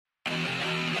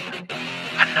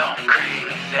I know I'm crazy.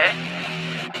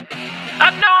 I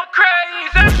know I'm crazy.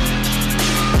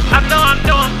 I know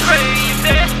I'm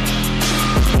crazy.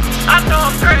 I know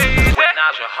I'm crazy. With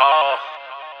Naja Hall.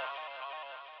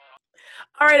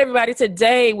 All right, everybody.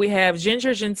 Today we have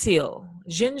Ginger Gentile.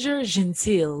 Ginger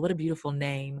Gentile, what a beautiful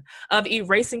name, of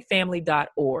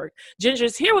erasingfamily.org.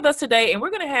 Ginger's here with us today, and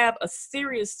we're going to have a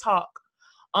serious talk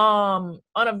on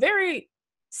a very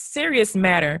serious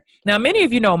matter. Now, many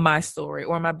of you know my story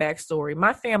or my backstory.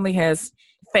 My family has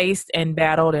faced and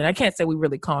battled, and I can't say we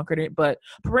really conquered it, but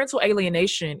parental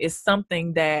alienation is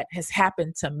something that has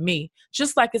happened to me,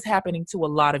 just like it's happening to a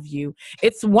lot of you.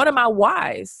 It's one of my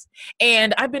whys,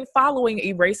 and I've been following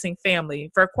Erasing Family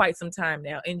for quite some time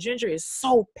now, and Ginger is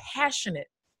so passionate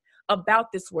about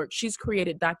this work. She's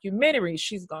created documentaries.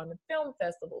 She's gone to film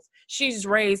festivals. She's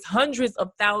raised hundreds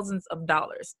of thousands of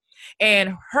dollars.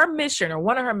 And her mission, or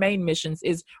one of her main missions,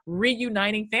 is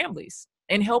reuniting families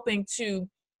and helping to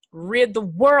rid the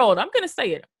world. I'm going to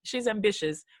say it. She's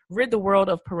ambitious. Rid the world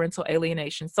of parental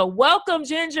alienation. So welcome,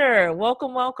 Ginger.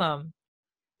 Welcome, welcome.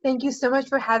 Thank you so much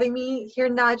for having me here,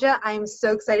 Naja. I'm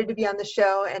so excited to be on the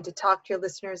show and to talk to your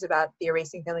listeners about the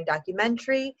Erasing Family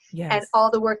documentary and all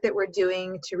the work that we're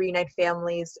doing to reunite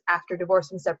families after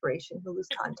divorce and separation who lose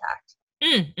contact.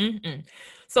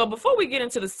 So before we get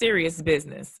into the serious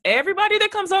business, everybody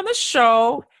that comes on the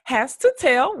show has to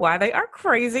tell why they are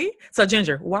crazy. So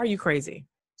Ginger, why are you crazy?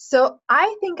 So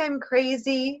I think I'm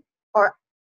crazy,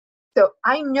 so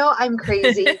I know I'm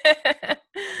crazy.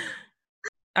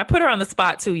 I put her on the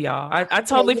spot too, y'all. I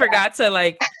totally forgot to be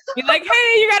like,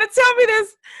 hey, you got to tell me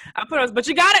this. I put her, but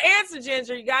you got to answer,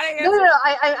 Ginger. You got to answer. No.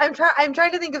 I'm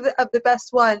trying to think of the best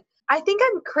one. I think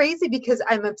I'm crazy because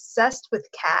I'm obsessed with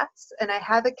cats, and I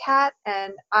have a cat,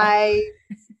 and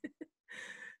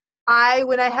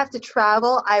when I have to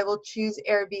travel, I will choose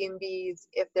Airbnbs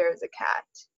if there is a cat.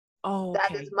 Oh,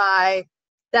 okay.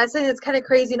 That's something that's kind of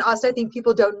crazy. And also I think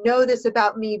people don't know this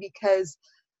about me because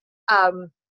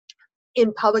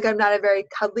in public I'm not a very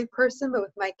cuddly person, but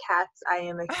with my cats I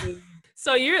am a huge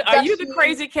So are you the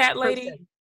crazy cat lady? Person.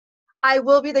 I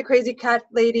will be the crazy cat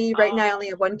lady. Right now I only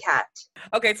have one cat.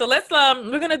 Okay, so let's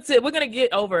we're gonna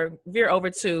veer over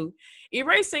to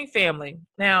Erasing Family.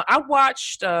 Now I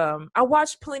watched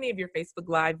plenty of your Facebook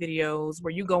Live videos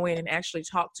where you go in and actually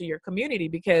talk to your community,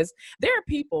 because there are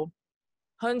people,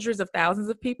 hundreds of thousands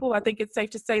of people, I think it's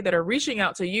safe to say, that are reaching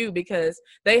out to you because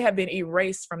they have been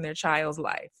erased from their child's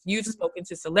life. You've spoken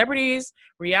to celebrities,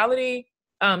 reality,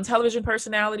 television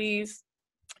personalities,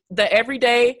 the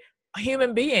everyday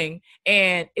human being,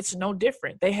 and it's no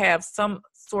different. They have some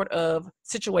sort of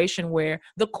situation where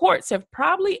the courts have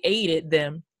probably aided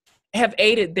their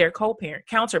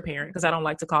counterparent, because I don't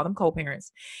like to call them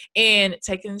co-parents, in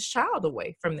taking this child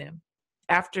away from them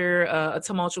after a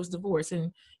tumultuous divorce.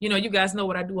 And, you guys know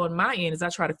what I do on my end is I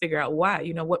try to figure out why,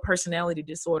 what personality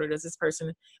disorder does this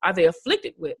person, are they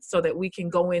afflicted with, so that we can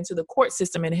go into the court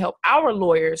system and help our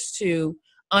lawyers to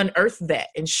unearth that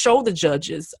and show the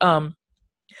judges.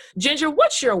 Ginger,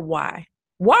 what's your why?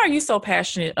 Why are you so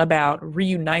passionate about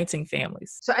reuniting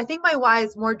families? So I think my why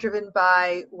is more driven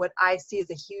by what I see as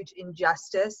a huge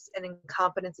injustice and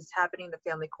incompetence is happening in the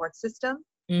family court system.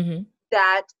 Mm-hmm.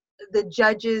 That the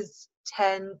judges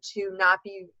tend to not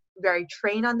be very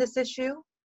trained on this issue.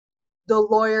 The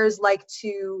lawyers like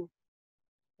to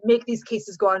make these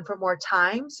cases go on for more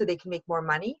time so they can make more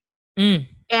money.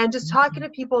 And just talking to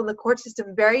people in the court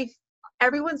system,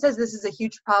 everyone says this is a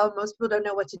huge problem. Most people don't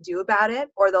know what to do about it,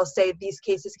 or they'll say these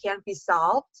cases can't be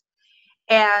solved.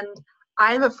 And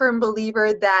I'm a firm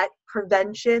believer that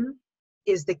prevention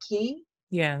is the key.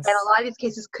 Yes. And a lot of these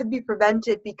cases could be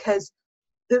prevented because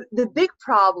the big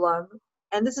problem,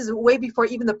 and this is way before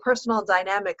even the personal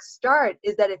dynamics start,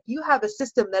 is that if you have a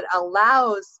system that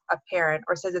allows a parent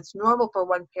or says it's normal for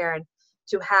one parent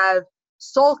to have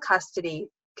sole custody,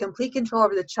 complete control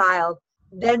over the child,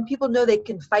 then people know they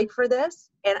can fight for this.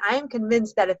 And I am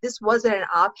convinced that if this wasn't an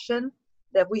option,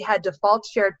 that we had default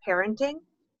shared parenting,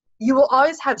 you will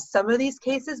always have some of these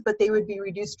cases, but they would be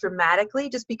reduced dramatically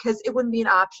just because it wouldn't be an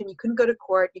option. You couldn't go to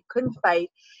court, you couldn't fight.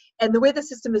 And the way the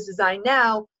system is designed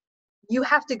now, you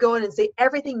have to go in and say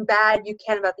everything bad you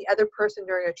can about the other person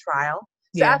during a trial.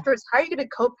 So afterwards, how are you going to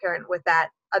co-parent with that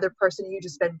other person you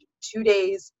just spent 2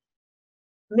 days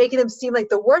making them seem like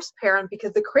the worst parent?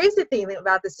 Because the crazy thing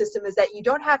about the system is that you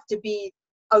don't have to be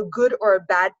a good or a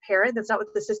bad parent. That's not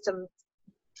what the system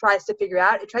tries to figure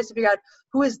out. It tries to figure out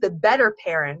who is the better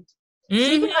parent. Mm-hmm.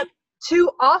 So you can have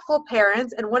two awful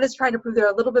parents and one is trying to prove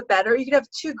they're a little bit better. You can have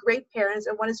two great parents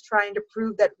and one is trying to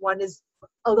prove that one is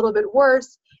a little bit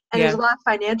worse. And there's a lot of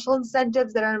financial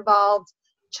incentives that are involved.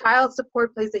 Child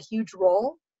support plays a huge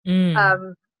role. Mm.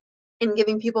 um, in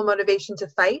giving people motivation to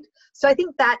fight. So I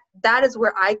think that is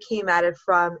where I came at it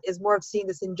from, is more of seeing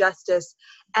this injustice.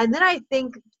 And then I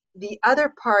think the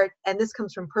other part, and this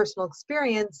comes from personal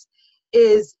experience,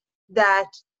 is that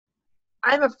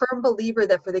I'm a firm believer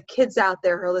that for the kids out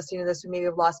there who are listening to this who maybe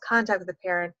have lost contact with a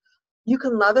parent, you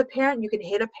can love a parent, you can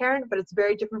hate a parent, but it's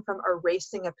very different from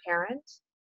erasing a parent.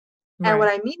 And what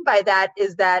Right. I mean by that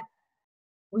is that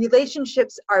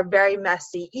relationships are very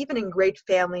messy. Even in great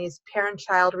families,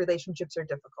 parent-child relationships are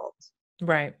difficult.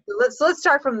 Right. So let's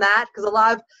start from that, because a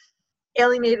lot of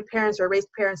alienated parents or erased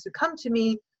parents who come to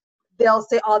me, they'll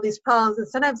say all these problems, and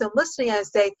sometimes I'm listening and I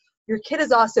say, your kid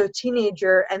is also a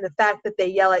teenager, and the fact that they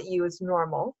yell at you is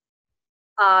normal.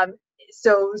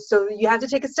 So you have to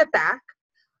take a step back.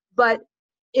 But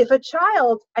if a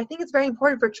child, I think it's very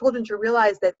important for children to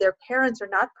realize that their parents are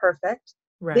not perfect.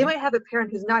 They Right. might have a parent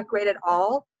who's not great at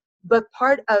all, but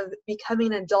part of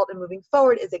becoming an adult and moving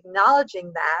forward is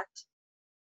acknowledging that,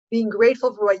 being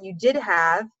grateful for what you did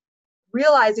have,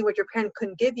 realizing what your parent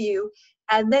couldn't give you,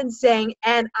 and then saying,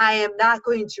 and I am not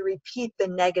going to repeat the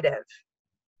negative.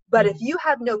 But if you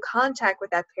have no contact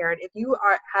with that parent, if you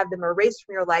have them erased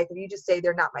from your life, if you just say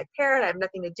they're not my parent, I have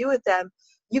nothing to do with them,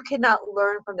 you cannot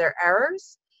learn from their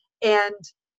errors and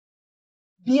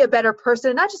be a better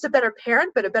person, not just a better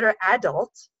parent, but a better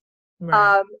adult.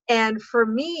 Right. And for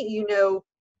me,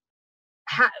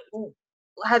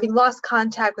 having lost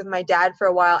contact with my dad for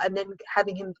a while and then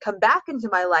having him come back into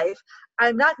my life,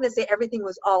 I'm not going to say everything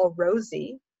was all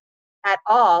rosy at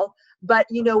all. But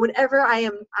whenever I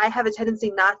have a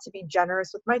tendency not to be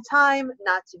generous with my time,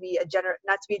 not to be a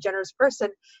generous person.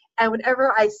 And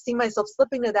whenever I see myself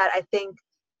slipping to that, I think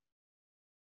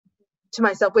to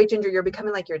myself, wait, Ginger, you're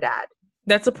becoming like your dad.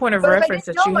 That's a point of But if I reference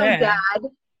didn't that know you my had. dad,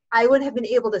 I wouldn't have been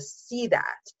able to see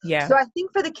that. Yeah. So I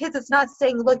think for the kids, it's not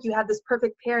saying, look, you have this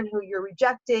perfect parent who you're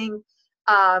rejecting.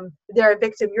 They're a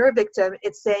victim, you're a victim.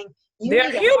 It's saying you They're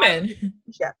need to have a human.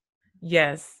 relationship.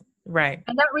 Yes. Right.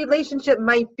 And that relationship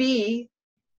might be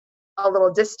a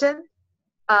little distant.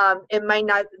 It might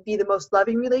not be the most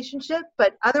loving relationship,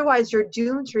 but otherwise you're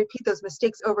doomed to repeat those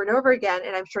mistakes over and over again.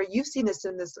 And I'm sure you've seen this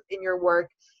in your work.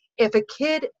 If a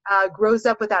kid grows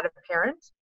up without a parent,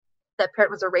 that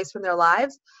parent was erased from their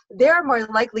lives, they're more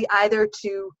likely either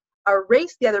to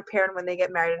erase the other parent when they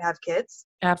get married and have kids,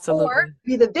 or Absolutely.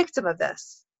 be the victim of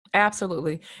this.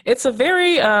 Absolutely. It's a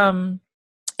very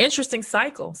interesting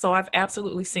cycle. So I've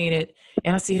absolutely seen it,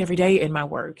 and I see it every day in my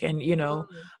work. And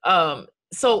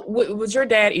so was your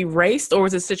dad erased, or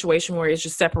was it a situation where it's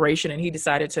just separation and he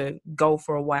decided to go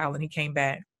for a while and he came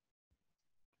back?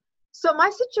 So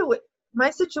my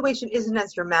situation isn't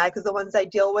as dramatic as the ones I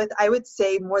deal with. I would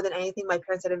say more than anything, my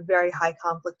parents had a very high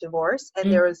conflict divorce, and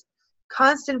there Mm. was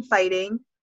constant fighting.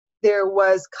 There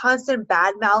was constant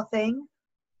bad mouthing.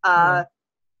 Yeah.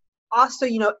 Also,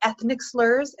 ethnic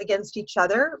slurs against each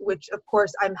other, which of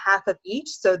course I'm half of each.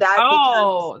 So that becomes,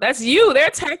 Oh, that's you. They're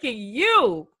attacking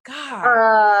you.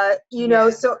 God. Yeah.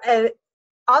 so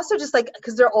also just like,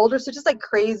 because they're older, so just like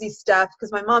crazy stuff.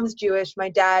 Because my mom's Jewish, my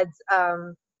dad's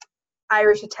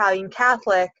Irish, Italian,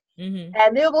 Catholic, Mm-hmm.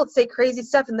 and they'll both say crazy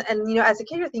stuff. And as a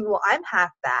kid, you're thinking, well, I'm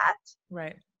half that.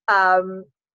 Right. Um,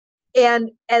 and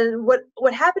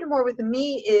what happened more with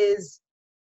me is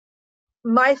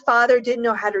my father didn't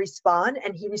know how to respond,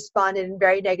 and he responded in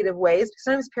very negative ways.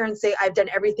 Sometimes parents say, I've done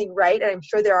everything right, and I'm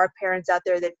sure there are parents out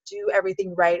there that do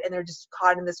everything right, and they're just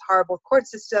caught in this horrible court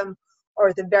system or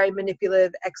with a very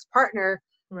manipulative ex-partner.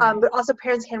 Right. But also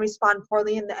parents can respond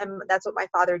poorly, and that's what my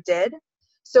father did.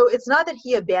 So it's not that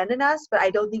he abandoned us, but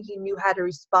I don't think he knew how to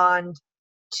respond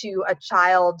to a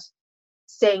child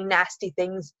saying nasty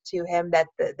things to him that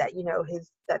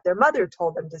their mother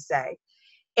told them to say.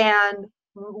 And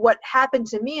what happened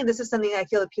to me, and this is something I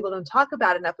feel that people don't talk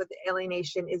about enough with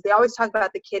alienation, is they always talk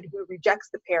about the kid who rejects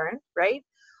the parent, right?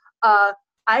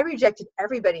 I rejected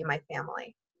everybody in my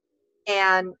family.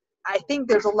 And I think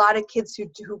there's a lot of kids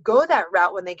who go that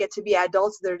route when they get to be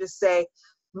adults. They're just say,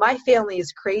 my family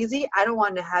is crazy. I don't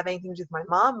want to have anything to do with my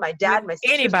mom, my dad, my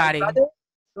sisters, Anybody. my brother,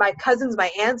 my cousins, my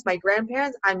aunts, my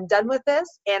grandparents. I'm done with this.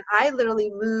 And I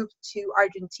literally moved to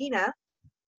Argentina.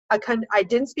 I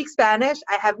didn't speak Spanish.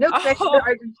 I have no connection to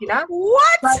Argentina.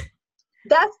 What? But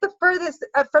that's the furthest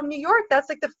from New York. That's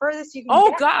like the furthest you can Oh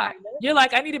get. God. You're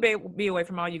like, I need to be away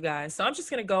from all you guys. So I'm just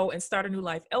going to go and start a new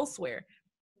life elsewhere.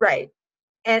 Right.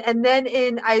 And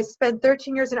then I spent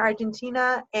 13 years in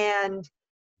Argentina, and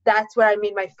that's where I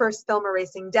made my first film,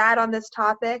 Erasing Dad, on this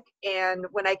topic. And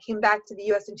when I came back to the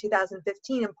U.S. in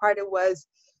 2015, and part of it was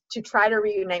to try to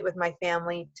reunite with my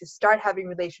family, to start having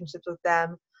relationships with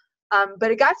them.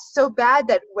 But it got so bad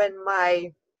that when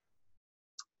my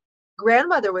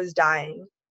grandmother was dying,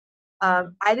 I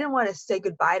didn't want to say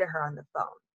goodbye to her on the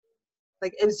phone.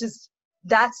 Like, it was just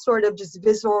that sort of just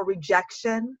visual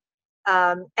rejection,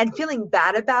 and feeling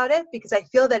bad about it, because I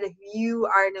feel that if you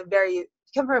are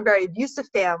come from a very abusive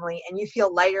family and you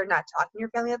feel lighter not talking to your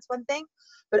family, that's one thing.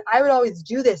 But I would always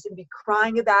do this and be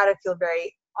crying about it, feel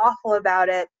very awful about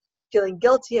it, feeling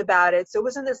guilty about it. So it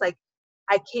wasn't this like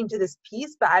I came to this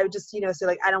peace, but I would just, say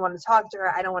like, I don't want to talk to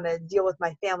her. I don't want to deal with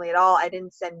my family at all. I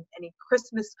didn't send any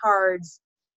Christmas cards,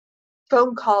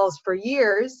 phone calls for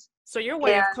years. So your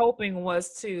way of coping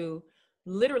was to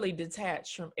literally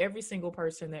detach from every single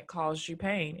person that caused you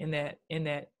pain in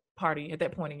that party at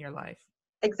that point in your life.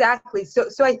 Exactly. So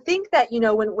I think that,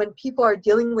 when people are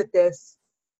dealing with this,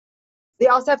 they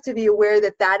also have to be aware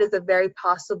that that is a very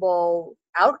possible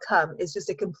outcome. It's just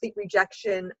a complete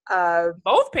rejection of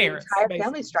both parents, the entire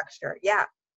family structure. Yeah.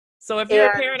 So if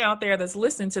you're a parent out there that's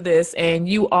listening to this and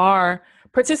you are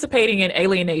participating in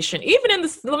alienation, even in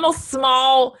the most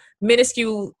small,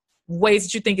 minuscule ways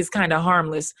that you think is kind of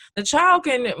harmless, the child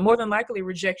can more than likely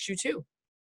reject you too.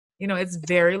 It's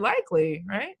very likely,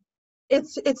 right?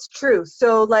 It's true.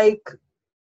 So like,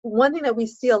 one thing that we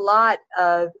see a lot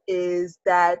of is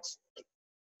that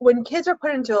when kids are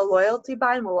put into a loyalty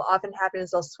bind, what will often happen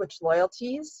is they'll switch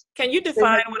loyalties. Can you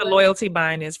define what a loyalty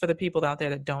bind is for the people out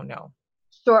there that don't know?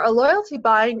 Sure. A loyalty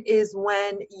bind is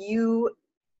when you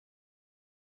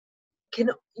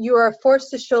are forced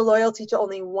to show loyalty to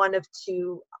only one of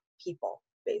two people,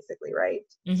 basically, right?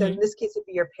 Mm-hmm. So in this case, it would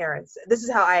be your parents. This is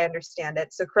how I understand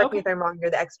it. So correct me if I'm wrong. You're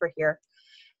the expert here.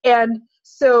 And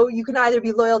so you can either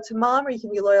be loyal to mom or you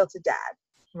can be loyal to dad.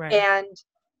 Right. And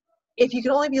if you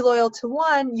can only be loyal to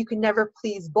one, you can never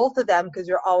please both of them because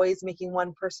you're always making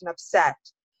one person upset.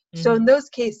 Mm-hmm. So in those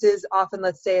cases, often,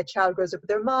 let's say a child grows up with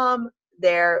their mom,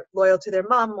 they're loyal to their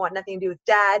mom, want nothing to do with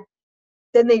dad.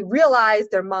 Then they realize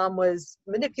their mom was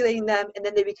manipulating them, and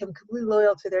then they become completely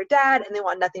loyal to their dad, and they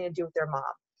want nothing to do with their mom.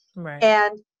 Right.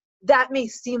 And that may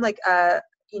seem like a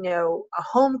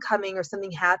homecoming or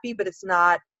something happy, but it's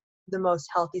not the most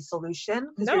healthy solution.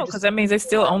 No, because that means they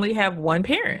still only have one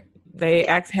parent. They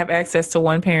have access to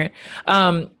one parent.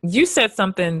 You said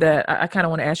something that I kind of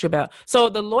want to ask you about. So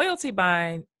the loyalty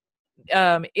bind,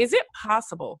 is it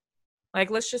possible? Like,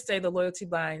 let's just say the loyalty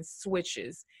bind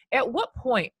switches. At what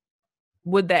point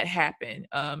would that happen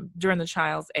during the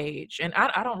child's age? And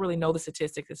I don't really know the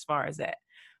statistics as far as that.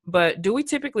 But do we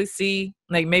typically see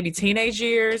like maybe teenage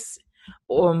years,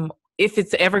 if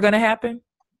it's ever going to happen?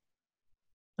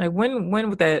 Like when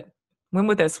would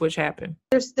that switch happen?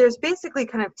 There's basically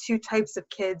kind of two types of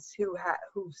kids who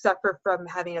suffer from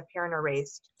having a parent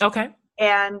erased. Okay.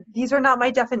 And these are not my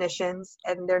definitions,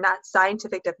 and they're not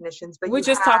scientific definitions. But we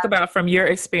just talk about from your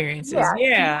experiences.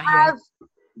 Yeah. You have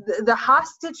the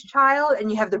hostage child,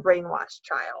 and you have the brainwashed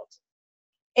child.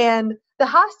 And the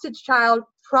hostage child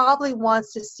probably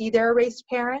wants to see their erased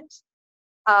parent.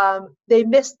 They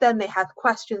miss them. They have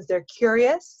questions. They're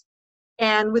curious.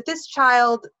 And with this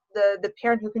child, the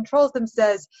parent who controls them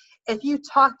says, if you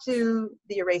talk to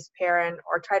the erased parent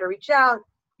or try to reach out,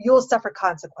 you'll suffer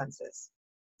consequences.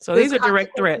 So these are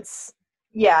direct threats.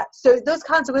 Yeah. So those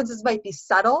consequences might be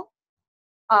subtle,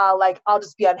 like I'll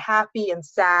just be unhappy and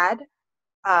sad.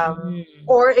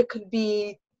 Or it could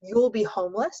be, you'll be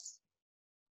homeless.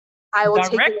 I will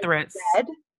take away your bed.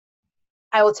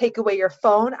 I will take away your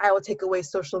phone. I will take away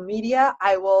social media.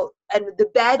 And the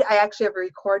bed, I actually have a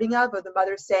recording of the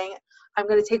mother saying, I'm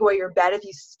going to take away your bed if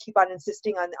you keep on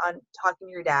insisting on talking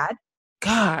to your dad.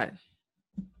 God.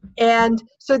 And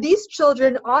so these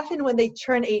children, often when they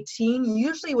turn 18,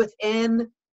 usually within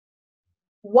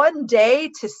 1 day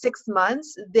to 6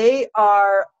 months, they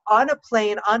are on a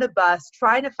plane, on a bus,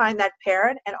 trying to find that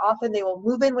parent. And often they will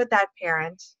move in with that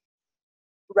parent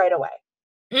right away.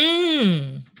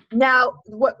 Now,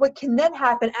 what can then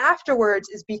happen afterwards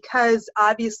is, because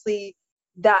obviously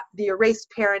that the erased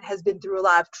parent has been through a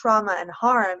lot of trauma and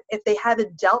harm, if they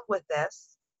haven't dealt with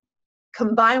this,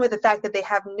 combined with the fact that they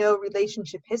have no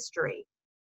relationship history,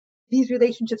 these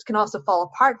relationships can also fall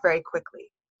apart very quickly.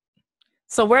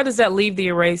 So where does that leave the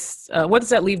erased? What does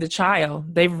that leave the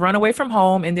child? They've run away from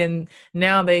home, and then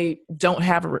now they don't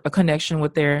have a connection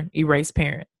with their erased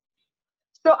parent.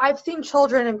 So I've seen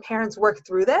children and parents work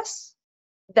through this,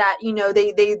 that,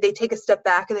 they take a step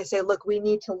back and they say, look, we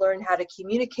need to learn how to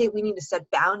communicate. We need to set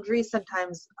boundaries.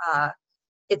 Sometimes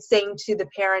it's saying to the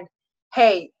parent,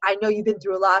 hey, I know you've been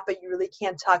through a lot, but you really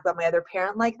can't talk about my other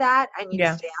parent like that. I need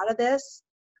to stay out of this.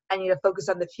 I need to focus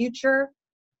on the future.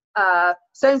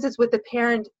 Sometimes it's with the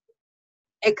parent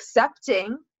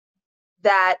accepting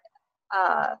that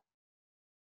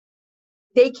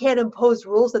they can't impose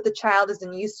rules that the child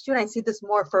isn't used to. And I see this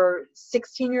more for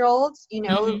 16-year-olds,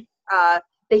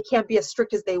 they can't be as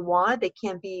strict as they want. They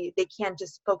can't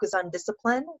just focus on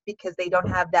discipline because they don't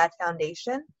have that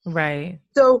foundation. Right.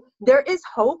 So there is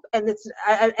hope, and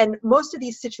and most of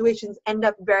these situations end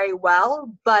up very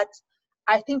well. But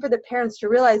I think for the parents to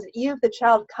realize that even if the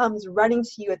child comes running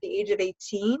to you at the age of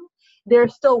 18,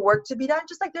 there's still work to be done,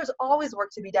 just like there's always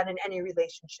work to be done in any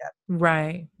relationship.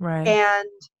 Right. Right.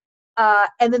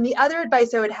 And then the other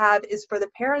advice I would have is for the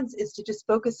parents is to just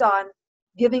focus on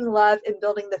giving love and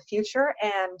building the future.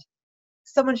 And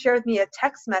someone shared with me a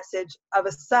text message of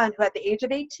a son who at the age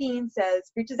of 18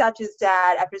 reaches out to his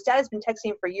dad after his dad has been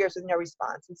texting him for years with no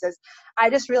response, and says, I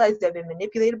just realized I've been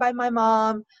manipulated by my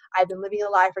mom. I've been living a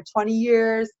lie for 20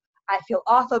 years. I feel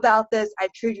off about this.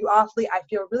 I've treated you awfully. I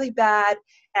feel really bad.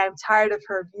 And I'm tired of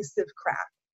her abusive crap.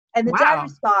 And the dad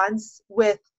responds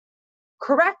with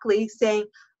correctly saying,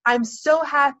 I'm so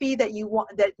happy that you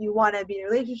want to be in a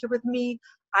relationship with me.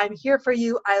 I'm here for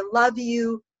you. I love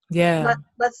you. Yeah.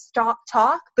 Let's stop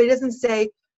talk. But he doesn't say,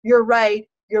 you're right.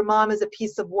 Your mom is a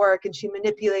piece of work and she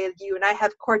manipulated you and I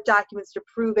have court documents to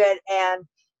prove it. And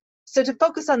so to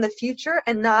focus on the future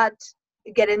and not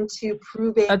get into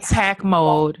proving attack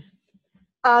mode.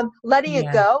 Letting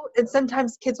it go. And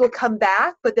sometimes kids will come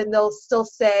back, but then they'll still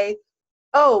say,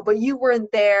 oh, but you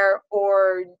weren't there,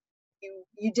 or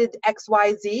you did X,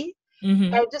 Y, Z.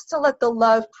 Mm-hmm. And just to let the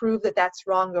love prove that that's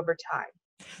wrong over time.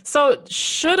 So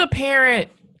should a parent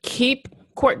keep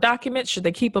court documents? Should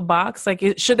they keep a box? Like,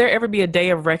 should there ever be a day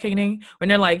of reckoning when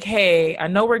they're like, hey, I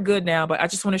know we're good now, but I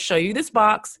just want to show you this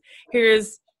box.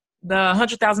 Here's the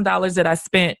 $100,000 that I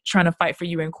spent trying to fight for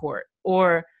you in court,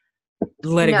 or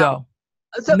let it go.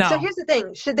 So here's the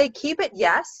thing. Should they keep it?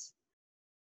 Yes.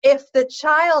 If the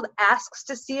child asks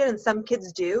to see it, and some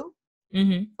kids do,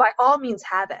 mm-hmm. by all means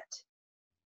have it.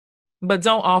 But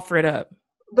don't offer it up.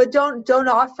 But don't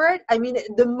offer it. I mean,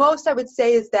 the most I would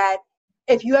say is that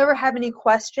if you ever have any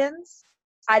questions,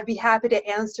 I'd be happy to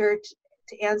answer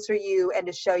you and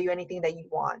to show you anything that you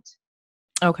want.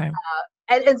 Okay.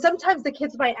 And sometimes the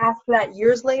kids might ask for that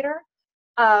years later.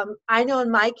 I know in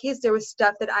my case, there was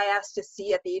stuff that I asked to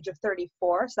see at the age of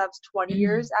 34. So that was 20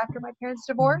 years after my parents'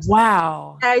 divorce.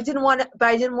 Wow. And I didn't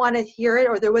want to hear it,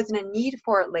 or there wasn't a need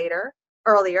for it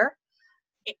earlier.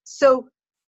 So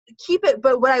keep it.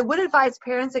 But what I would advise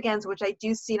parents against, which I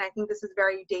do see, and I think this is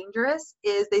very dangerous,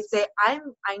 is they say, I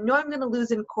know I'm going to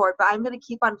lose in court, but I'm going to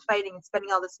keep on fighting and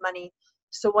spending all this money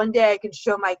so one day I can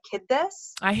show my kid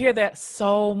this. I hear that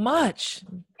so much.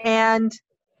 And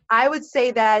I would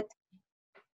say that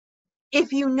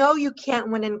if you know you can't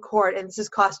win in court and this is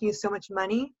costing you so much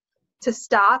money, to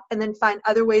stop and then find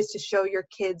other ways to show your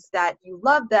kids that you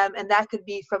love them. And that could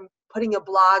be from putting a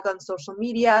blog on social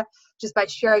media, just by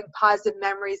sharing positive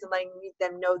memories and letting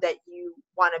them know that you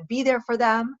want to be there for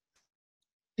them,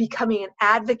 becoming an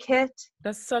advocate.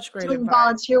 That's such great doing advice.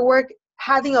 Volunteer work,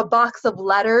 having a box of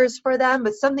letters for them,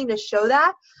 but something to show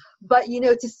that. But,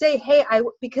 to say, hey,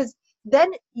 because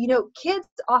then, kids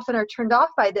often are turned off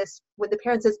by this when the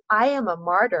parent says, I am a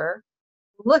martyr.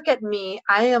 Look at me.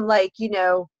 I am like,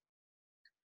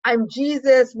 I'm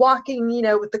Jesus walking,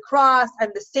 with the cross.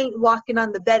 I'm the saint walking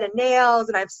on the bed of nails,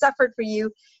 and I've suffered for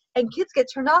you. And kids get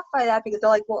turned off by that because they're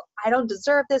like, well, I don't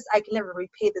deserve this. I can never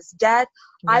repay this debt.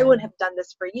 Yeah. I wouldn't have done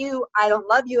this for you. I don't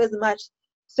love you as much.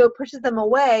 So it pushes them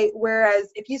away. Whereas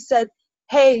if you said,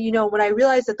 hey, when I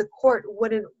realized that the court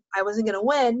I wasn't going to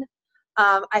win,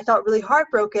 I felt really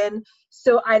heartbroken.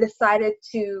 So I decided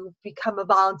to become a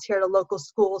volunteer at a local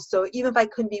school. So even if I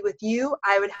couldn't be with you,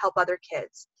 I would help other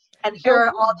kids. And here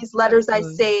are all these letters I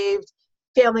saved,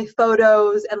 family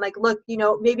photos, and like, look,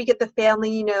 maybe get the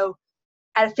family,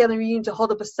 at a family reunion to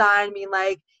hold up a sign being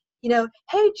like,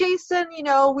 hey, Jason,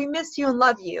 we miss you and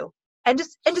love you. And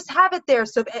just have it there.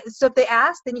 So if they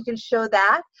ask, then you can show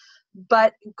that.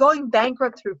 But going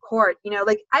bankrupt through court,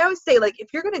 like I always say, like, if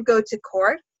you're going to go to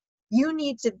court, you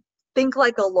need to think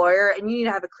like a lawyer and you need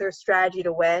to have a clear strategy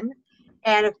to win.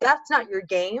 And if that's not your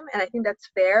game, and I think that's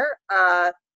fair,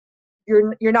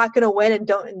 you're not going to win, and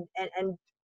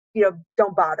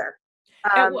don't bother.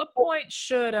 At what point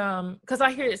should, because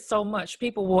I hear it so much,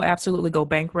 people will absolutely go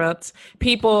bankrupt.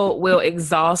 People will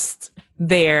exhaust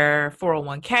their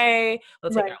 401k.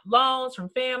 They'll take out loans from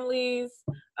families,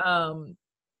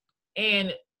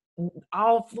 and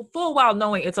all full while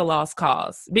knowing it's a lost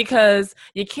cause, because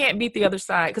you can't beat the other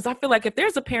side. Because I feel like if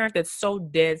there's a parent that's so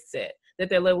dead set that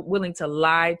they're willing to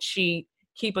lie, cheat,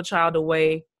 keep a child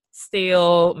away,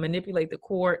 steal, manipulate the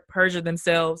court, perjure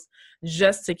themselves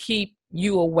just to keep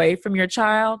you away from your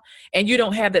child, and you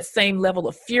don't have that same level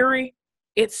of fury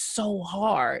it's so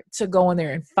hard to go in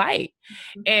there and fight.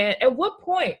 And at what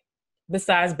point,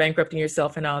 besides bankrupting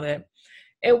yourself and all that,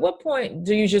 at what point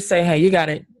do you just say, hey,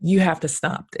 you have to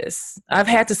stop this? I've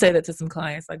had to say that to some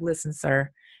clients, like, listen,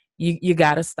 sir, you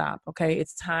got to stop. Okay.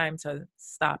 It's time to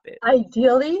stop it.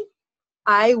 Ideally,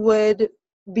 I would,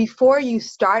 before you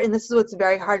start, and this is what's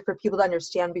very hard for people to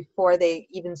understand before they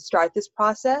even start this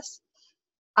process,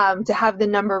 to have the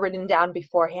number written down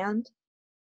beforehand.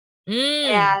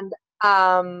 And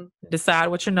decide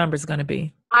what your number is going to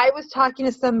be. I was talking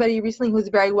to somebody recently who was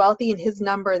very wealthy, and his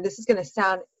number, and this is going to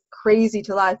sound crazy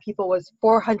to a lot of people, was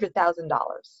 $400,000.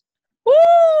 Woo!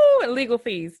 And legal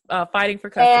fees, fighting for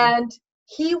custody. And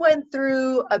he went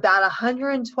through about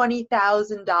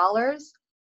 $120,000.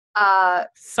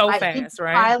 So fast,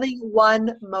 right? Filing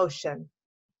one motion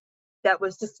that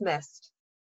was dismissed.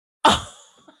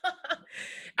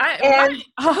 That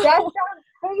sounds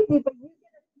crazy, but you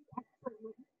get a few expert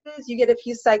witnesses, you get a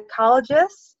few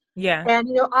psychologists. Yeah. And,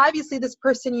 obviously this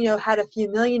person, had a few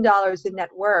 $1 million in net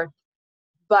worth,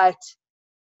 but,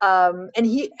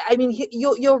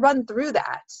 you'll run through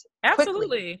that.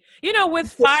 Absolutely. Quickly.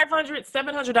 With $500,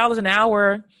 $700 an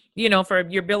hour, for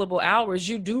your billable hours,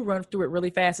 you do run through it really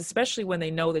fast, especially when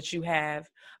they know that you have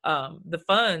the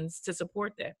funds to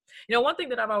support that. One thing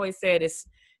that I've always said is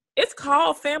it's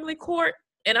called family court.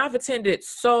 And I've attended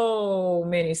so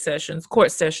many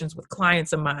court sessions with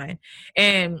clients of mine,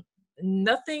 and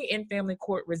nothing in family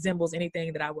court resembles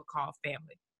anything that I would call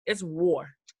family. It's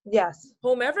war. Yes.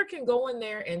 Whomever can go in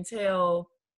there and tell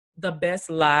the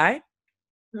best lie,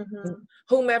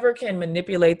 whomever can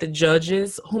manipulate the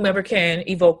judges, whomever can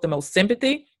evoke the most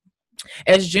sympathy,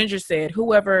 as Ginger said,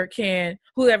 whoever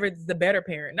is the better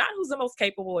parent, not who's the most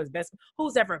capable or best,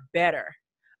 who's ever better.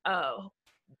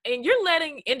 And you're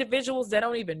letting individuals that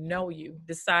don't even know you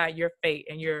decide your fate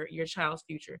and your child's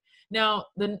future. Now,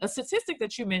 a statistic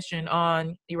that you mentioned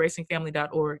on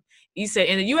erasingfamily.org, you said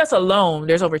in the U.S. alone,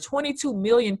 there's over 22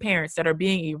 million parents that are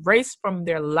being erased from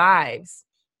their lives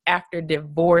after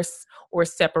divorce or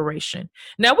separation.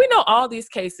 Now, we know all these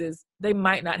cases, they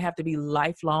might not have to be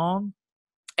lifelong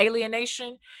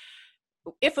alienation.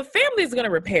 If a family is going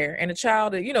to repair and a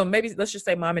child, maybe let's just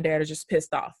say mom and dad are just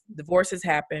pissed off, divorce has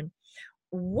happened.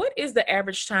 What is the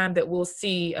average time that we'll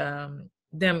see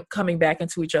them coming back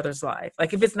into each other's life?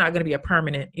 Like if it's not going to be a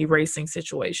permanent erasing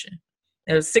situation.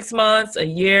 6 months, a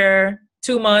year,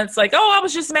 2 months, like, oh, I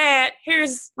was just mad.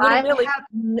 Here's Millie.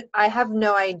 I have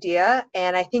no idea.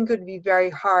 And I think it would be very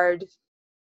hard.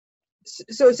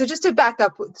 So just to back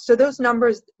up, so those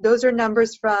are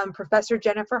numbers from Professor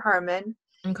Jennifer Herman.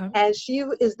 Okay. And she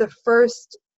is the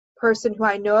first person who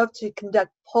I know of to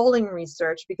conduct polling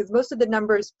research, because most of the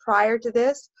numbers prior to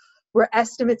this were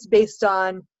estimates based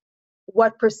on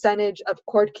what percentage of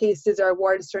court cases are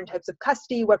awarded certain types of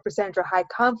custody, what percentage are high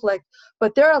conflict.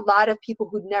 But there are a lot of people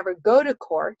who never go to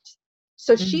court.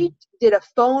 So she did a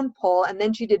phone poll, and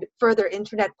then she did further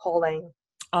internet polling.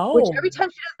 Oh. Which every time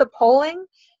she does the polling,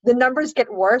 the numbers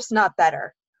get worse, not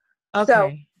better. Okay.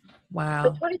 So,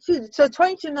 wow. 22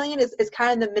 million is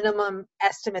kind of the minimum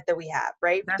estimate that we have,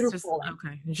 right? That's through just polling.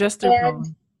 Okay. Just through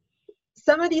polling.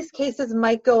 Some of these cases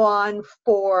might go on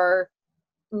for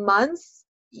months,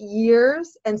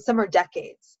 years, and some are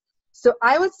decades. So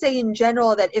I would say in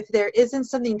general that if there isn't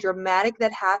something dramatic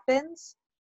that happens,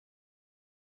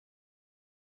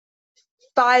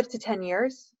 5 to 10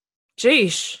 years.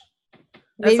 Jeesh.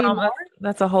 Maybe more.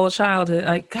 That's a whole childhood.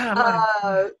 Like,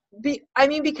 God.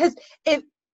 Because if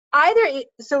either,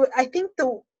 so I think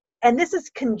and this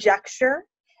is conjecture,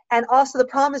 and also the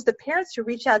problem is the parents who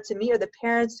reach out to me are the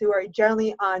parents who are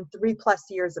generally on 3+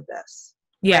 years of this.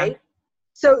 Yeah. Right?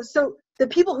 So the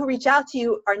people who reach out to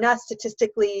you are not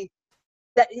statistically,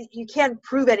 that you can't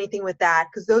prove anything with that,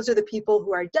 because those are the people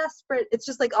who are desperate. It's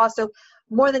just like also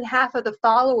more than half of the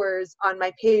followers on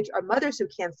my page are mothers who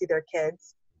can't see their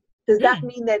kids. Does that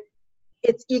mean that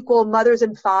it's equal mothers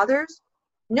and fathers?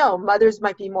 No, mothers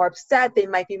might be more upset. They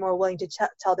might be more willing to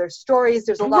tell their stories.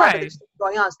 There's a lot of other stuff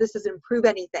going on. So this doesn't prove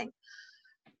anything.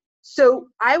 So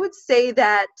I would say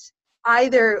that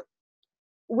either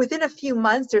within a few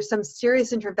months, there's some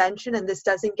serious intervention and this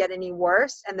doesn't get any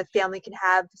worse, and the family can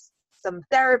have some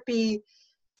therapy,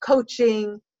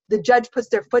 coaching. The judge puts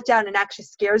their foot down and actually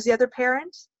scares the other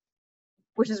parent,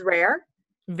 which is rare.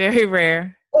 Very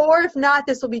rare. Or if not,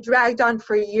 this will be dragged on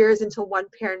for years until one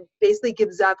parent basically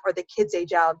gives up or the kids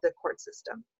age out of the court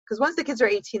system. Because once the kids are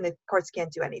 18, the courts can't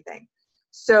do anything.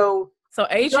 So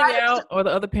aging out or the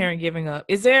other parent giving up.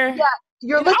 Is there? Yeah,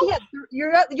 you're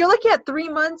looking at 3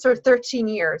 months or 13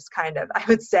 years, kind of, I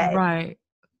would say. Right.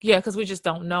 Yeah, because we just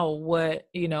don't know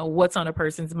what's on a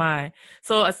person's mind.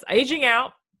 So aging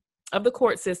out, of the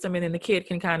court system, and then the kid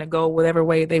can kind of go whatever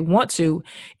way they want to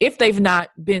if they've not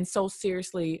been so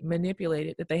seriously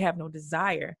manipulated that they have no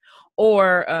desire,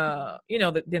 or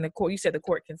then the court, you said the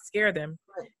court can scare them.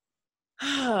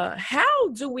 How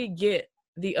do we get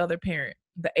the other parent,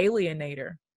 the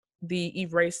alienator, the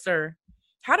eraser,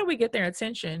 how do we get their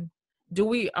attention?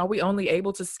 Are we only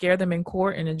able to scare them in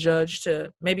court and a judge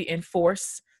to maybe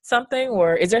enforce something,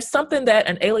 or is there something that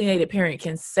an alienated parent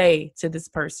can say to this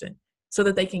person so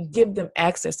that they can give them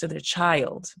access to their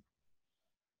child?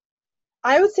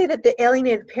 I would say that the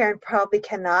alienated parent probably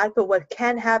cannot, but what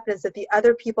can happen is that the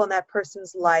other people in that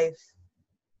person's life,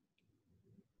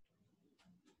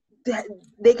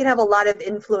 they can have a lot of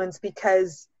influence,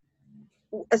 because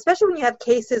especially when you have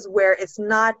cases where it's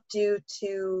not due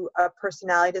to a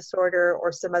personality disorder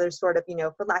or some other sort of,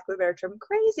 for lack of a better term,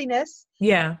 craziness.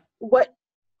 Yeah. What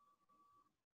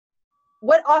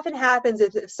often happens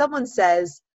is if someone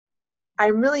says,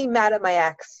 I'm really mad at my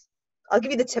ex, I'll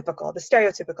give you the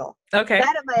stereotypical. Okay.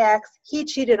 Mad at my ex, he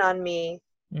cheated on me,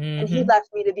 and he left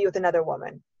me to be with another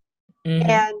woman. Mm-hmm.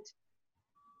 And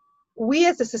we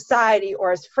as a society,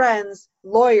 or as friends,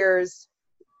 lawyers,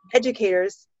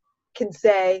 educators, can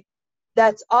say,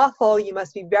 that's awful, you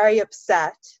must be very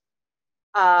upset.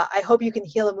 I hope you can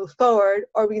heal and move forward.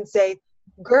 Or we can say,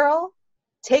 girl,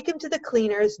 take him to the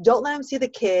cleaners, don't let him see the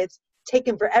kids, take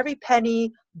him for every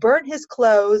penny, burn his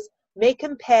clothes, make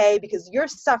him pay because you're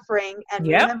suffering. And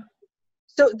remember,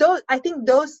 so I think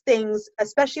those things,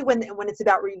 especially when it's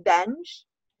about revenge,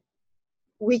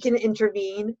 we can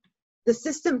intervene. The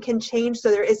system can change so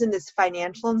there isn't this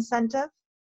financial incentive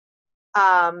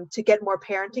to get more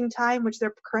parenting time, which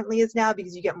there currently is now,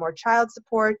 because you get more child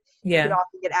support. Yeah. You can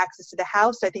often get access to the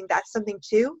house. So I think that's something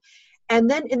too. And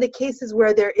then in the cases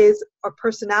where there is a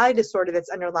personality disorder that's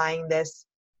underlying this,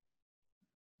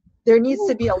 there needs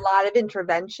to be a lot of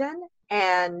intervention,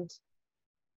 and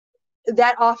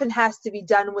that often has to be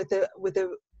done with a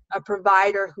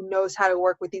provider who knows how to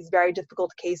work with these very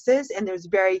difficult cases. And there's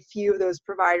very few of those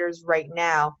providers right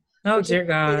now. Oh, dear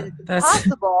God. That's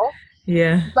possible.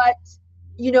 Yeah. But,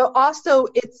 also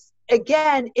it's,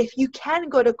 again, if you can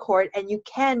go to court and you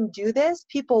can do this,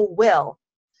 people will.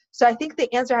 So I think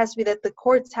the answer has to be that the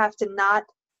courts have to not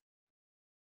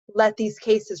let these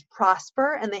cases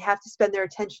prosper, and they have to spend their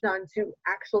attention on to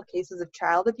actual cases of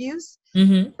child abuse.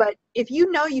 Mm-hmm. But if you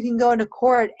can go into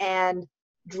court and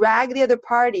drag the other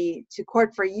party to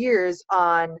court for years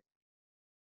on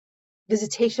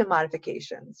visitation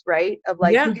modifications, right? Of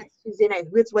who gets Tuesday night,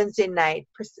 who gets Wednesday night,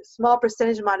 small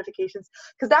percentage modifications,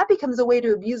 because that becomes a way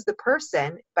to abuse the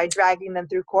person by dragging them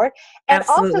through court. And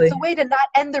Absolutely. Also it's a way to not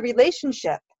end the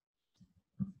relationship.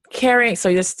 So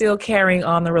you're still carrying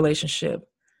on the relationship.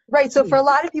 Right. So for a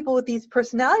lot of people with these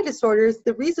personality disorders,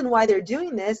 the reason why they're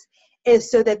doing this is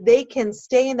so that they can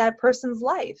stay in that person's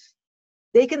life.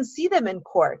 They can see them in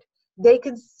court. They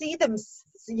can see them,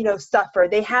 suffer.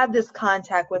 They have this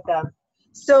contact with them.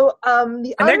 So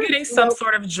they're getting some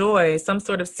sort of joy, some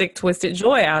sort of sick, twisted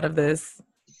joy out of this.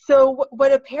 So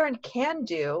what a parent can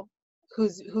do,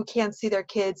 who can't see their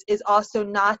kids, is also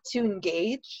not to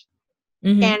engage.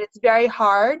 Mm-hmm. And it's very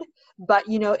hard. But,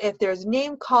 if there's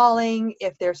name calling,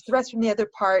 if there's threats from the other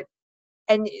part,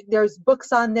 and there's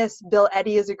books on this, Bill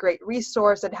Eddy is a great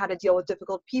resource on how to deal with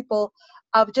difficult people,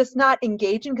 of just not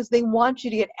engaging, because they want you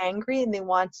to get angry and they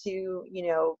want to,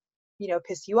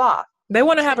 piss you off. They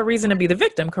want to have a reason to be the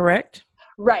victim, correct?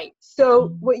 Right. So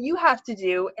what you have to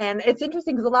do, and it's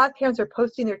interesting because a lot of parents are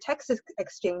posting their text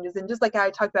exchanges, and just like I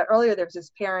talked about earlier, there's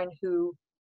this parent who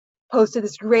posted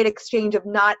this great exchange of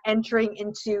not entering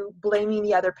into blaming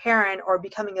the other parent or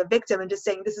becoming a victim and just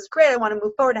saying, this is great, I want to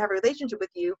move forward and have a relationship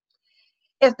with you.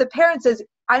 If the parent says,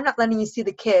 I'm not letting you see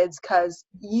the kids because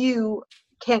you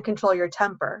can't control your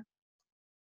temper,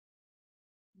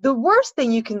 the worst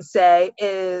thing you can say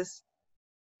is,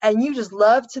 and you just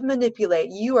love to manipulate.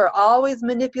 You are always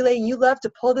manipulating. You love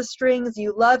to pull the strings.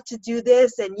 You love to do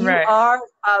this. And you are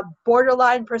a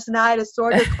borderline personality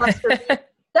disorder cluster.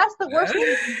 That's the worst thing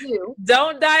you can do.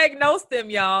 Don't diagnose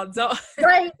them, y'all. Don't.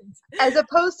 Right. As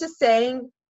opposed to saying,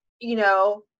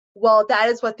 well, that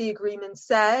is what the agreement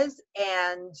says.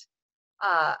 And,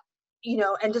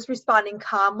 and just responding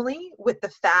calmly with the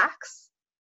facts.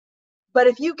 But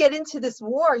if you get into this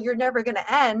war, you're never going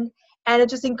to end. And it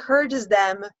just encourages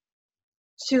them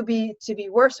to be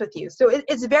worse with you. So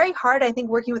it's very hard. I think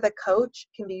working with a coach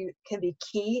can be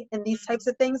key in these types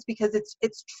of things, because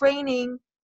it's training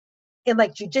in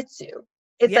like jujitsu.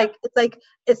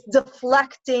 It's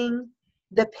deflecting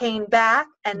the pain back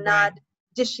and not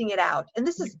dishing it out. And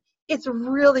it's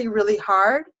really, really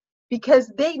hard,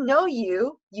 because they know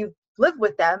you've live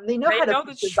with them. They know They how to know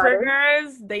the push the button.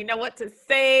 triggers. They know what to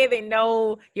say. They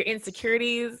know your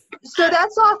insecurities. So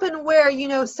that's often where,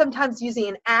 sometimes using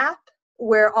an app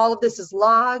where all of this is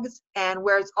logged and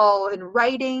where it's all in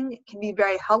writing can be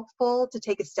very helpful to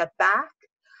take a step back.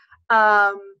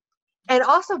 And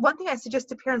also, one thing I suggest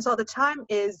to parents all the time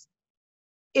is,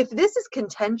 if this is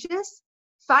contentious,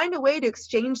 find a way to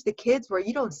exchange the kids where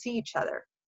you don't see each other.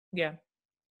 Yeah.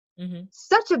 Mm-hmm.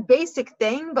 Such a basic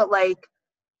thing, but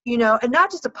and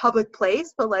not just a public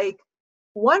place, but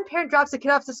one parent drops a kid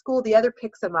off to school, the other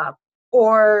picks them up,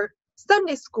 or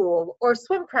Sunday school or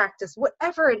swim practice,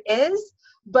 whatever it is,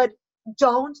 but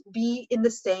don't be in the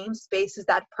same space as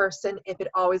that person if it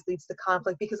always leads to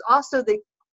conflict. Because also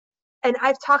and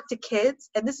I've talked to kids,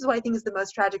 and this is what I think is the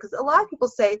most tragic, because a lot of people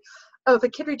say, oh, if a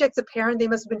kid rejects a parent, they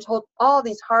must have been told all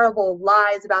these horrible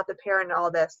lies about the parent and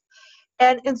all this.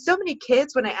 And so many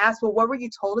kids, when I ask, well, what were you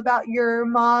told about your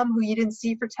mom who you didn't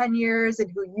see for 10 years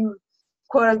and who you,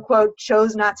 quote unquote,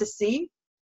 chose not to see?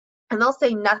 And they'll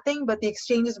say nothing, but the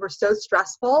exchanges were so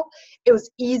stressful, it was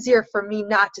easier for me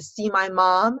not to see my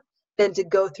mom than to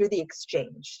go through the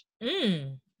exchange.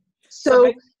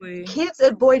 So kids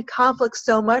avoid conflict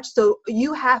so much, so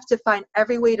you have to find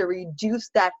every way to reduce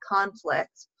that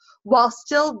conflict while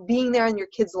still being there in your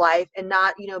kid's life and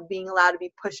not, being allowed to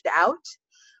be pushed out,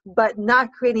 but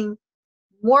not creating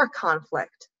more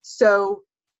conflict. So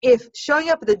if showing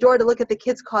up at the door to look at the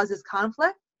kids causes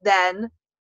conflict, then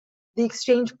the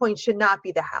exchange point should not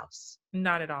be the house.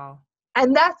 Not at all.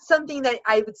 And that's something that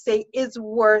I would say is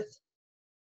worth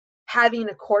having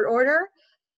a court order.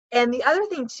 And the other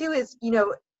thing too is,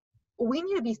 we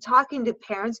need to be talking to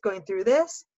parents going through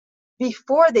this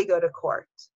before they go to court.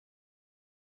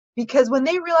 Because when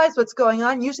they realize what's going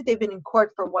on, usually they've been in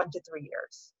court for 1 to 3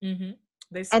 years. Mm-hmm.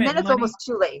 And then it's almost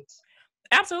too late.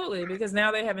 Absolutely, because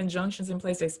now they have injunctions in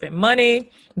place. They spent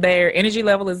money, their energy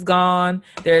level is gone.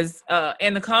 There's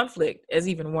and the conflict is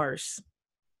even worse.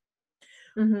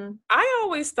 Mm-hmm. I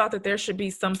always thought that there should be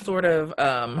some sort of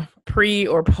pre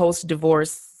or post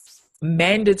divorce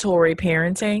mandatory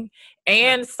parenting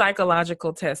and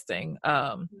psychological testing.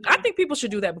 I think people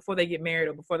should do that before they get married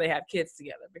or before they have kids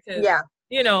together, because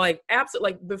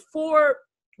absolutely, before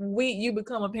you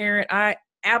become a parent,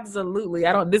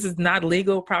 this is not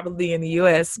legal probably in the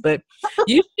US, but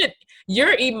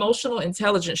your emotional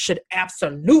intelligence should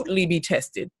absolutely be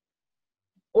tested,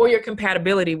 or your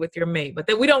compatibility with your mate. But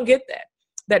then we don't get that.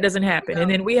 That doesn't happen. And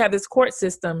then we have this court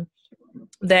system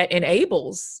that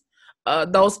enables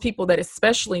those people that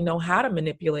especially know how to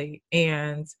manipulate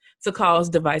and to cause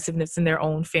divisiveness in their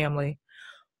own family.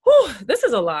 Whew, this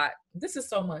is a lot. This is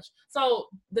so much. So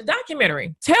the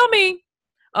documentary, tell me,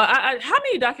 how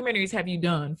many documentaries have you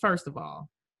done, first of all?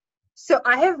 So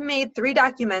I have made 3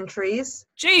 documentaries.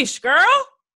 Jeez, girl.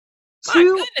 My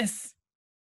goodness.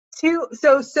 So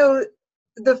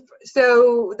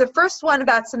the first one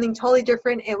about something totally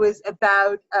different. It was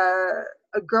about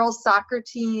a girls' soccer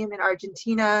team in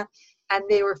Argentina, and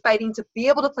they were fighting to be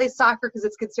able to play soccer because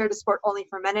it's considered a sport only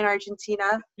for men in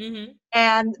Argentina. Mm-hmm.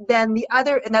 And then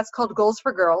and that's called Goals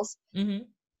for Girls. Mm-hmm.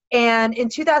 And in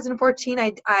 2014,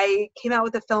 I came out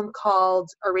with a film called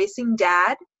Erasing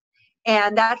Dad,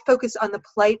 and that focused on the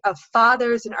plight of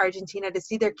fathers in Argentina to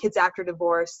see their kids after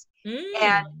divorce.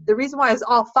 And the reason why it was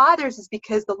all fathers is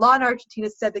because the law in Argentina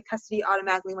said the custody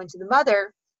automatically went to the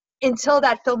mother until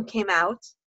that film came out.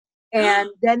 And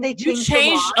then they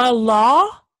changed a law?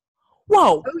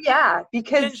 Whoa. Oh, yeah.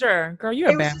 Because Ginger, girl,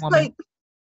 you're a bad woman.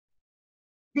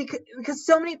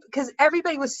 Because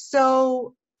everybody was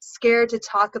so scared to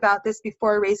talk about this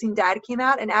before Erasing Dad came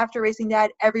out. And after Erasing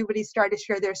Dad, everybody started to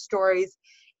share their stories.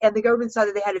 And the government saw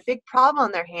that they had a big problem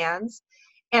on their hands.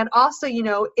 And also,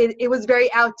 it was very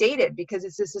outdated because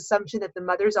it's this assumption that the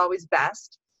mother's always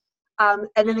best. And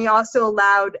then they also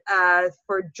allowed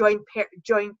for joint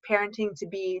custody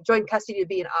to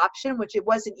be an option, which it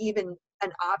wasn't even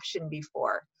an option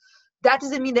before. That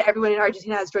doesn't mean that everyone in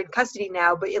Argentina has joint custody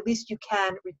now, but at least you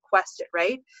can request it,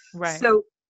 right? Right. So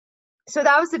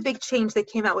that was the big change that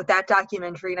came out with that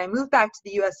documentary. And I moved back to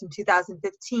the U.S. in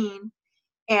 2015.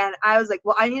 And I was like,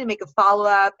 well, I need to make a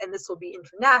follow-up, and this will be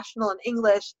international in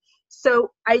English. So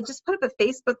I just put up a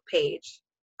Facebook page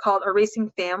called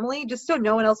Erasing Family, just so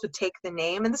no one else would take the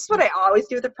name. And this is what I always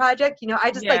do with the project.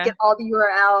 I just get all the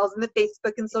URLs and the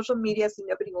Facebook and social media so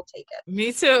nobody will take it.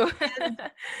 Me too.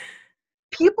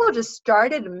 People just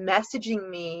started messaging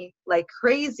me like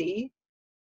crazy.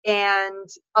 And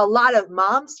a lot of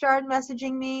moms started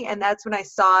messaging me. And that's when I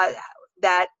saw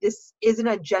that this isn't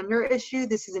a gender issue.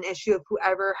 This is an issue of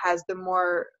whoever has the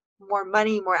more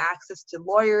money, more access to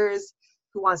lawyers,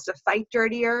 who wants to fight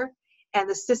dirtier. and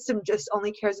the system just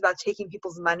only cares about taking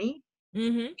people's money.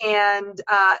 Mm-hmm. And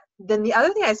then the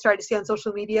other thing I started to see on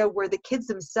social media were the kids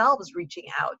themselves reaching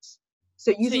out.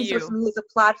 So using social media as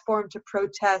a platform to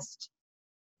protest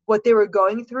what they were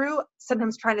going through,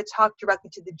 sometimes trying to talk directly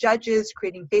to the judges,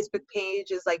 creating Facebook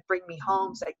pages like Bring Me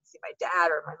Home so I can see my dad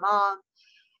or my mom,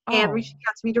 and reaching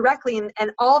out to me directly.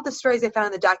 And all of the stories I found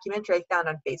in the documentary I found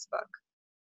on Facebook.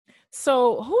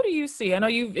 So who do you see? I know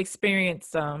you've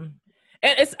experienced and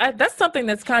that's something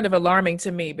that's kind of alarming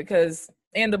to me, because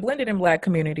in the Blended in Black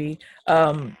community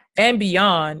and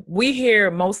beyond, we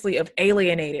hear mostly of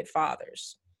alienated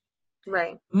fathers.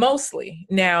 Right. Mostly.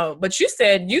 Now, but you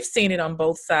said you've seen it on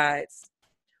both sides.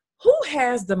 Who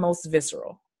has the most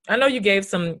visceral? I know you gave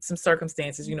some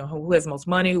circumstances, who has most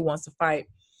money, who wants to fight,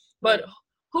 but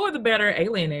who are the better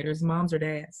alienators, moms or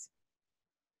dads?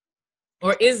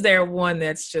 Or is there one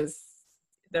that's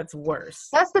worse?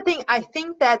 That's the thing. I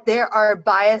think that there are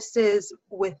biases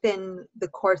within the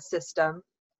court system.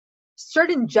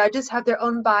 Certain judges have their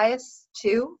own bias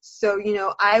too. So,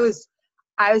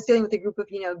 I was dealing with a group of,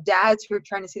 dads who were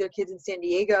trying to see their kids in San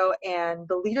Diego, and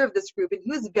the leader of this group, and he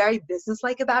was very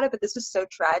businesslike about it, but this was so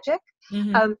tragic.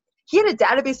 Mm-hmm. He had a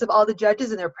database of all the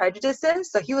judges and their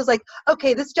prejudices. So he was like,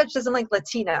 okay, this judge doesn't like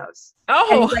Latinos. Oh.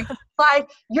 And he's like, fine,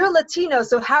 you're Latino,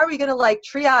 so how are we going to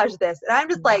triage this? And I'm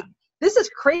just like, this is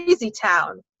crazy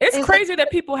town. It's crazy that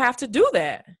people have to do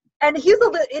that. And he,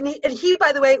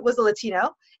 by the way, was a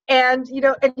Latino. And,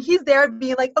 and he's there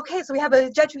being like, okay, so we have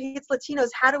a judge who hates Latinos.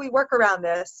 How do we work around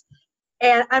this?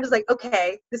 And I'm just like,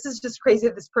 okay, this is just crazy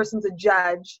that this person's a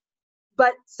judge.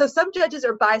 But so some judges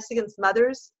are biased against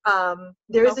mothers.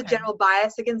 There is a general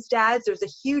bias against dads. There's a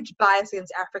huge bias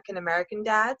against African-American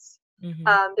dads.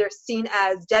 Mm-hmm. They're seen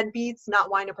as deadbeats, not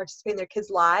wanting to participate in their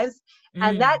kids' lives. Mm-hmm.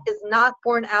 And that is not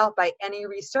borne out by any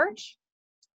research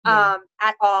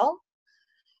at all.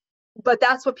 But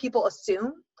that's what people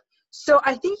assume. So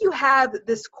I think you have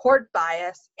this court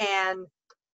bias, and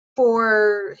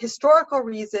for historical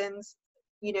reasons,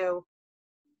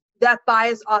 that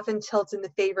bias often tilts in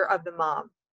the favor of the mom.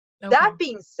 Okay. That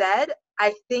being said,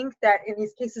 I think that in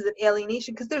these cases of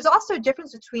alienation, because there's also a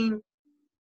difference between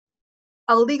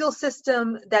a legal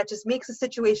system that just makes the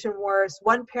situation worse,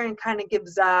 one parent kind of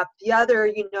gives up, the other,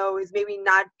 is maybe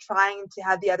not trying to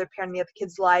have the other parent in the other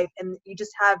kid's life, and you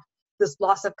just have this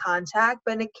loss of contact.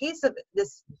 But in a case of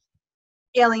this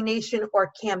alienation or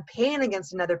campaign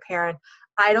against another parent,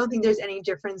 I don't think there's any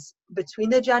difference between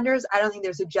the genders. I don't think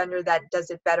there's a gender that does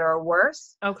it better or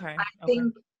worse. Okay. I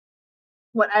think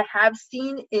what I have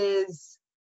seen is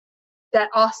that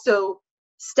also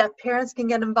step parents can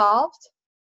get involved.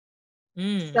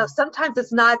 So sometimes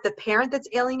it's not the parent that's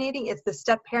alienating, it's the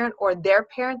step parent or their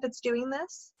parent that's doing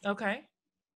this. Okay.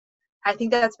 I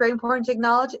think that's very important to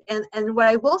acknowledge. And what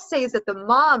I will say is that the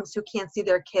moms who can't see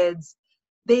their kids,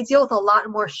 they deal with a lot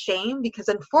more shame, because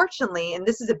unfortunately, and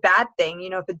this is a bad thing,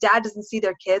 if a dad doesn't see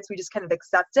their kids, we just kind of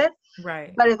accept it.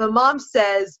 Right. But if a mom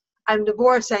says, I'm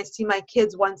divorced and I see my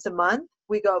kids once a month,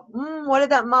 we go, what did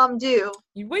that mom do?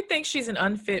 We think she's an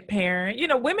unfit parent.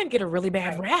 Women get a really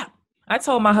bad rap. I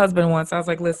told my husband once, I was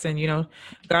like, listen,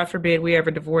 God forbid we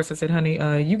ever divorce. I said, honey,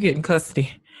 you get in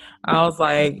custody. I was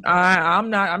like,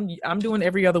 I'm doing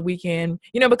every other weekend,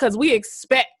 because we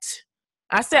expect.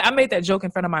 I made that joke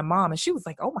in front of my mom, and she was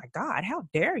like, oh my God, how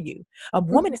dare you? A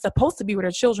woman is supposed to be with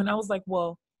her children. I was like,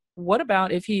 well, what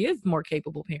about if he is a more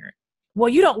capable parent? Well,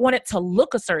 you don't want it to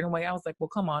look a certain way. I was like, well,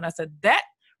 come on. I said, that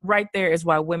right there is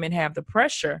why women have the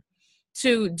pressure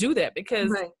to do that,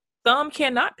 because some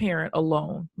cannot parent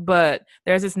alone, but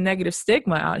there's this negative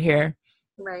stigma out here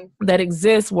that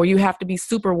exists where you have to be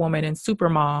superwoman and super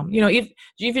mom. If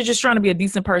you're just trying to be a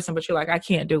decent person, but you're like, I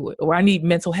can't do it, or I need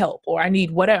mental help, or I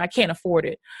need whatever, I can't afford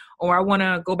it, or I want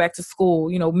to go back to school.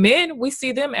 Men, we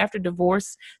see them after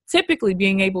divorce typically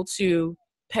being able to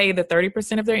pay the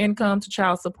 30% of their income to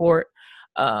child support,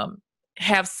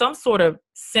 have some sort of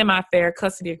semi-fair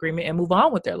custody agreement, and move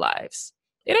on with their lives.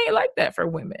 It ain't like that for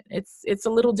women. It's a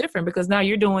little different, because now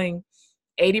you're doing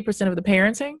 80% of the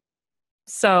parenting.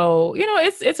 So,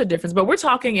 it's a difference, but we're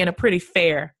talking in a pretty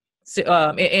fair,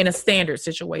 in a standard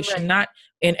situation, not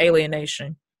in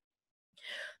alienation.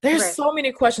 There's so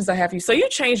many questions I have for you. So you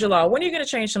changed the law. When are you going to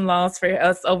change some laws for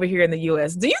us over here in the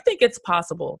U.S.? Do you think it's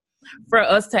possible for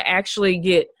us to actually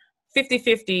get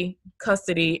 50-50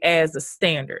 custody as a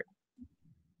standard?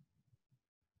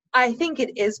 I think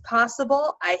it is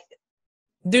possible.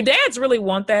 Do dads really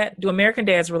want that? Do American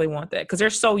dads really want that? Because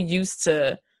they're so used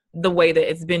to the way that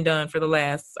it's been done for the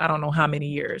last, I don't know how many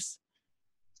years.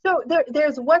 So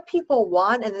there's what people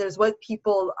want, and there's what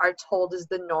people are told is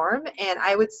the norm. And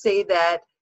I would say that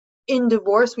in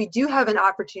divorce, we do have an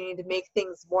opportunity to make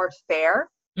things more fair,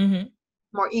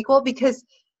 more equal, because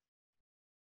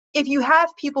if you have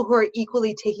people who are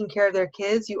equally taking care of their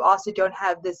kids, you also don't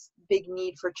have this big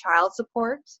need for child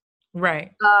support.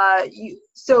 Right.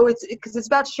 So it's because it's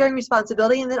about sharing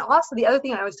responsibility. And then also the other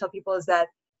thing I always tell people is that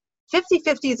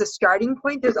 50-50 is a starting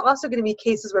point. There's also going to be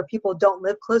cases where people don't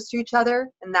live close to each other,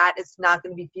 and that is not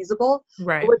going to be feasible.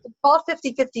 Right. But what default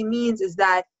 50-50 means is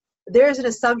that there's an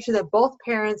assumption that both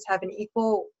parents have an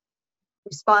equal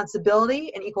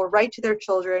responsibility and equal right to their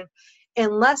children,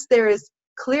 unless there is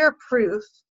clear proof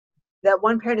that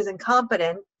one parent is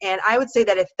incompetent. And I would say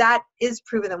that if that is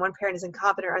proven that one parent is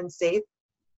incompetent or unsafe,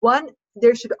 one,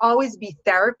 there should always be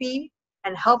therapy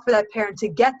and help for that parent to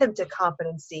get them to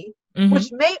competency,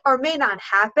 which may or may not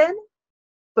happen,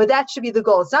 but that should be the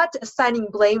goal. It's not assigning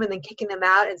blame and then kicking them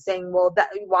out and saying, well, that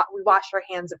we wash our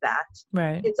hands of that.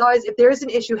 Right. It's always, if there is an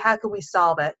issue, how can we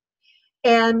solve it?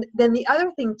 And then the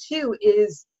other thing too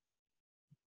is,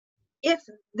 if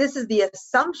this is the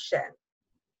assumption,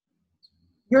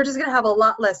 you're just going to have a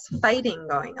lot less fighting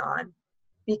going on,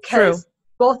 because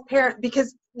both parents,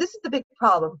 because this is the big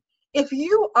problem. If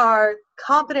you are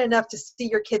competent enough to see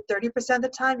your kid 30% of the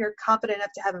time, you're competent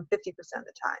enough to have him 50% of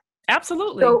the time.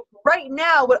 Absolutely. So right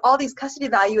now, what all these custody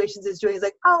evaluations is doing is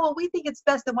like, oh, well, we think it's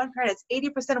best that one parent has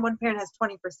 80% and one parent has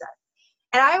 20%.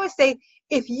 And I always say,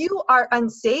 if you are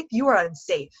unsafe, you are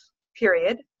unsafe,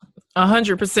 period.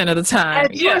 100% of the time.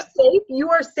 And if you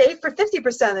are safe for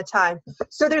 50% of the time.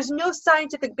 So there's no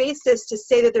scientific basis to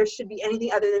say that there should be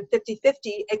anything other than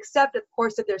 50-50, except, of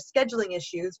course, if there's scheduling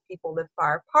issues, people live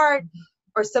far apart,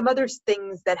 or some other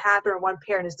things that happen, or one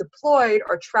parent is deployed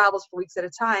or travels for weeks at a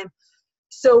time.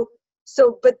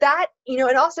 But that,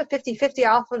 and also 50-50, I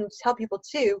often tell people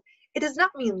too, it does not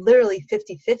mean literally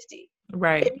 50-50.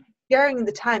 Right. It means sharing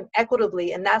the time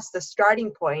equitably, and that's the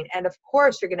starting point. And of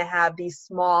course, you're going to have these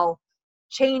small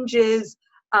changes,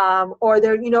 or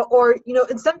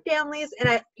in some families, and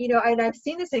I've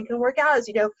seen this, and it can work out as,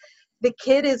 the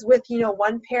kid is with,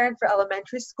 one parent for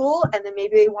elementary school, and then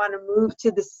maybe they want to move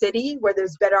to the city where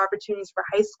there's better opportunities for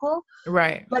high school.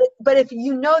 Right. But if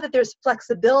you know that there's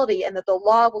flexibility and that the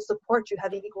law will support you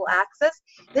having equal access,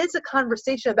 then it's a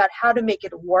conversation about how to make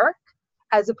it work,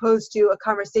 as opposed to a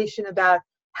conversation about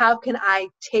how can I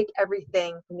take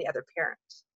everything from the other parent.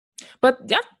 But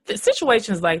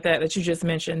situations like that you just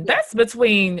mentioned, that's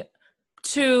between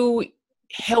two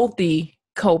healthy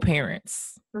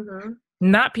co-parents,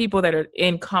 not people that are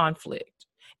in conflict.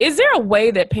 Is there a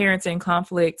way that parents in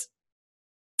conflict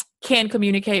can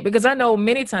communicate? Because I know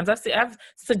many times I've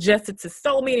suggested to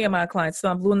so many of my clients, so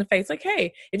I'm blue in the face, like,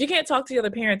 hey, if you can't talk to the other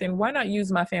parent, then why not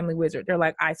use my family wizard? They're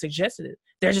like, I suggested it.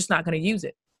 They're just not going to use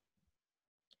it.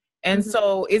 And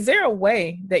so is there a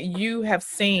way that you have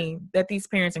seen that these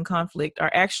parents in conflict are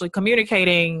actually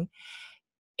communicating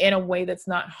in a way that's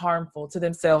not harmful to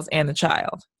themselves and the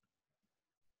child?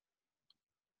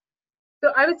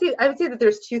 So I would say that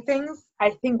there's two things. I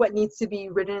think what needs to be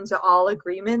written into all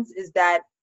agreements is that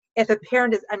if a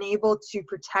parent is unable to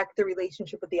protect the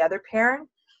relationship with the other parent,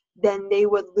 then they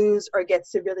would lose or get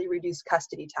severely reduced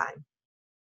custody time.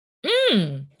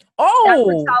 Oh, that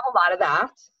would solve a lot of that.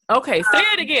 Okay, say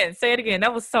it again.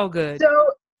 That was so good.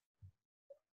 So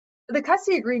the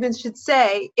custody agreements should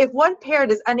say, if one parent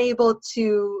is unable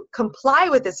to comply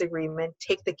with this agreement,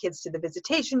 take the kids to the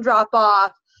visitation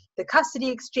drop-off, the custody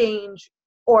exchange,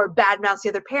 or badmouth the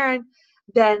other parent,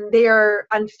 then they are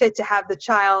unfit to have the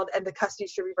child, and the custody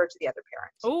should revert to the other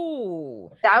parent. Ooh.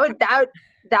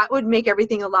 That would make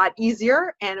everything a lot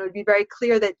easier, and it would be very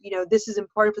clear that, this is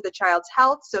important for the child's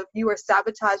health. So if you are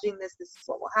sabotaging this is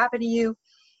what will happen to you.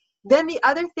 Then the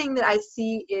other thing that I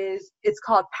see is, it's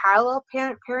called parallel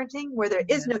parenting, where there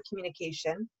is no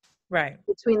communication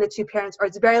between the two parents, or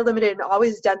it's very limited and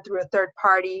always done through a third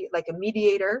party, like a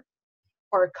mediator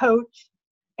or a coach.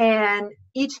 And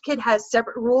each kid has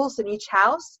separate rules in each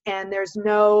house, and there's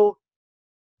no,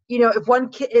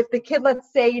 if the kid,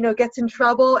 let's say, gets in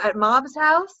trouble at mom's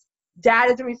house, dad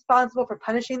isn't responsible for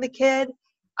punishing the kid.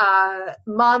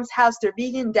 Mom's house, they're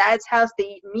vegan. Dad's house, they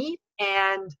eat meat,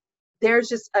 and there's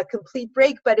just a complete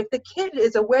break. But if the kid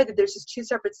is aware that there's just two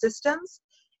separate systems,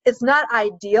 it's not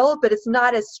ideal, but it's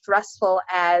not as stressful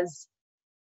as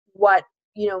what,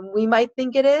 we might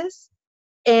think it is.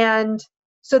 And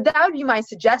so that would be my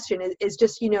suggestion, is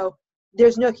just,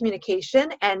 there's no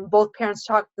communication, and both parents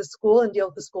talk to the school and deal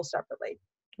with the school separately.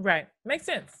 Right. Makes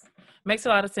sense. Makes a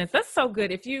lot of sense. That's so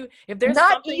good. If there's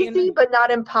not easy, but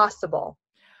not impossible.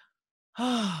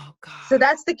 Oh, God. So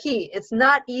that's the key. It's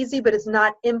not easy, but it's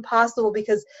not impossible,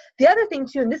 because the other thing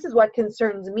too, and this is what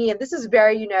concerns me, and this is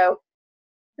very,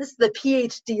 this is the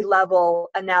PhD level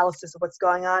analysis of what's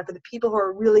going on for the people who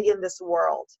are really in this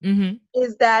world,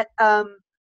 is that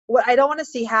what I don't want to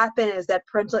see happen is that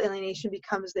parental alienation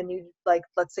becomes the new, like,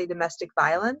 let's say domestic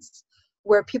violence,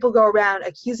 where people go around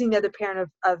accusing the other parent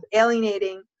of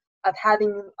alienating, of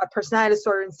having a personality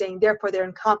disorder, and saying therefore they're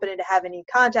incompetent to have any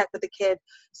contact with the kid,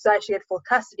 so I should get full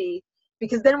custody,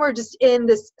 because then we're just in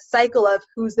this cycle of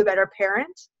who's the better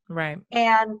parent. Right.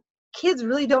 And kids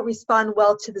really don't respond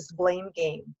well to this blame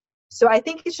game. So I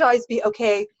think it should always be,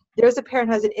 okay, there's a parent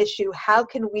who has an issue. How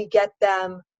can we get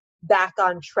them back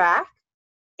on track?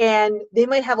 And they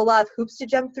might have a lot of hoops to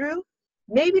jump through.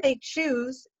 Maybe they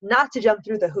choose not to jump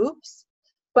through the hoops,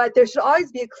 but there should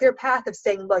always be a clear path of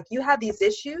saying, look, you have these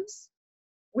issues.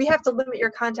 We have to limit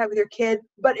your contact with your kid.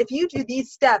 But if you do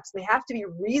these steps, they have to be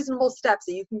reasonable steps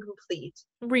that you can complete.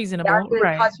 Reasonable, They're going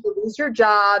right. to cause you to lose your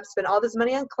job, spend all this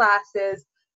money on classes.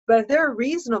 But if they're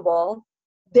reasonable,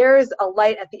 there is a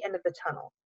light at the end of the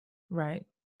tunnel. Right.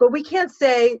 But we can't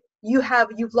say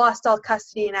you've lost all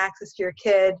custody and access to your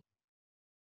kid.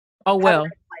 Oh,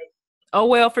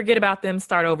 well, forget about them,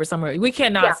 start over somewhere. We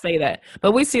cannot say that.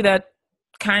 But we see that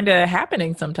kind of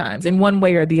happening sometimes in one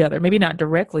way or the other. Maybe not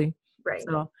directly. Right.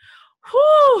 So,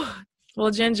 whew.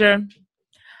 Well, Ginger,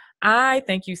 I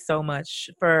thank you so much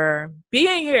for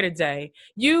being here today.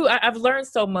 I've learned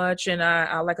so much, and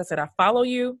I like I said, I follow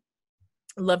you.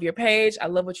 Love your page. I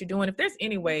love what you're doing. If there's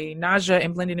any way Naja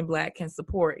and Blended in Black can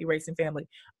support Erasing Family,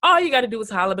 all you got to do is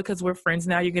holler, because we're friends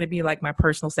now. You're going to be like my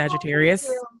personal Sagittarius.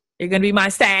 You're going to be my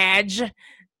Sag.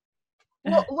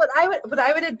 Well, what I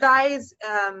would advise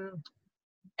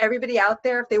everybody out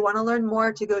there, if they want to learn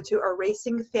more, to go to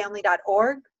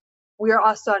erasingfamily.org. We are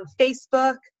also on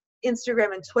Facebook,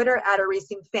 Instagram, and Twitter at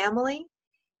Erasing Family.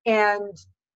 And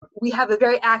we have a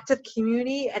very active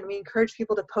community, and we encourage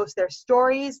people to post their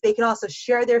stories. They can also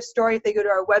share their story. If they go to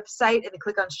our website and they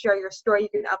click on share your story, you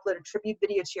can upload a tribute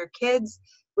video to your kids,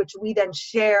 which we then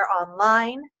share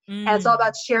online. And it's all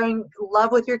about sharing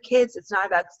love with your kids. It's not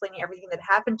about explaining everything that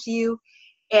happened to you.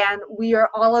 And we are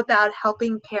all about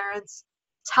helping parents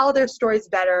tell their stories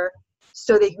better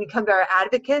so they can become better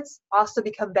advocates, also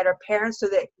become better parents so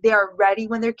that they are ready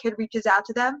when their kid reaches out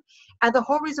to them. And the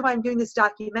whole reason why I'm doing this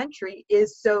documentary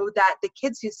is so that the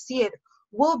kids who see it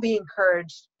will be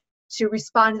encouraged to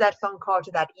respond to that phone call or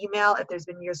to that email if there's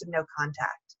been years of no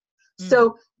contact.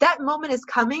 So that moment is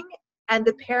coming, and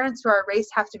the parents who are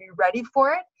erased have to be ready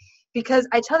for it, because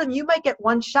I tell them you might get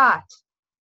one shot.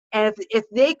 And if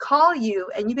they call you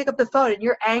and you pick up the phone and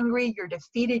you're angry, you're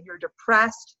defeated, you're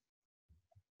depressed,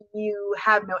 you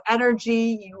have no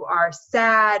energy, you are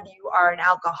sad, you are an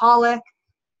alcoholic,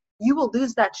 you will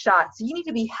lose that shot. So you need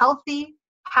to be healthy,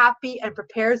 happy, and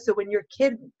prepared, so when your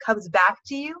kid comes back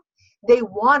to you, they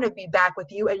want to be back with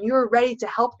you, and you're ready to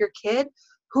help your kid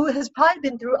who has probably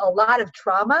been through a lot of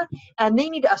trauma, and they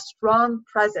need a strong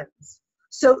presence.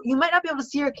 So you might not be able to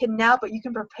see your kid now, but you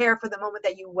can prepare for the moment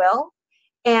that you will.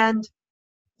 And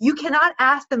you cannot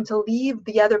ask them to leave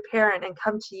the other parent and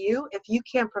come to you if you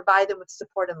can't provide them with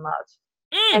support and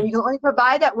love. And you can only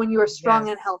provide that when you are strong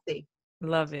and healthy.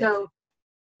 Love it.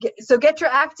 So get your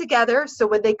act together, so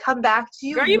when they come back to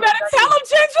you, girl, you better tell them,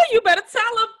 Ginger. You better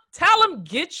tell them,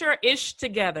 get your ish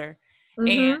together.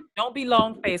 And don't be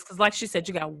long faced, because like she said,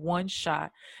 you got one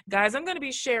shot. Guys, I'm going to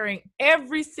be sharing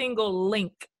every single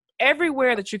link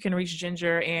everywhere that you can reach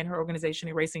Ginger and her organization,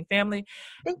 Erasing Family.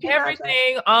 Thank you,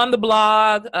 everything Naja. On the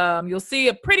blog. You'll see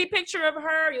a pretty picture of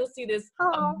her. You'll see this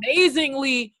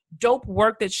amazingly dope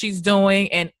work that she's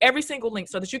doing, and every single link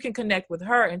so that you can connect with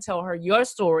her and tell her your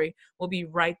story will be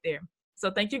right there.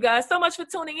 So thank you guys so much for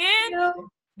tuning in.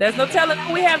 There's no telling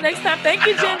who we have next time. Thank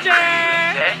you, Ginger.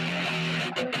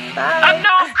 Bye. I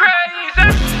know I'm crazy.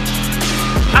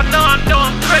 I know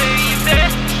I'm crazy.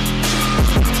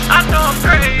 I know I'm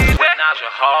crazy. Naja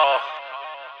Hall.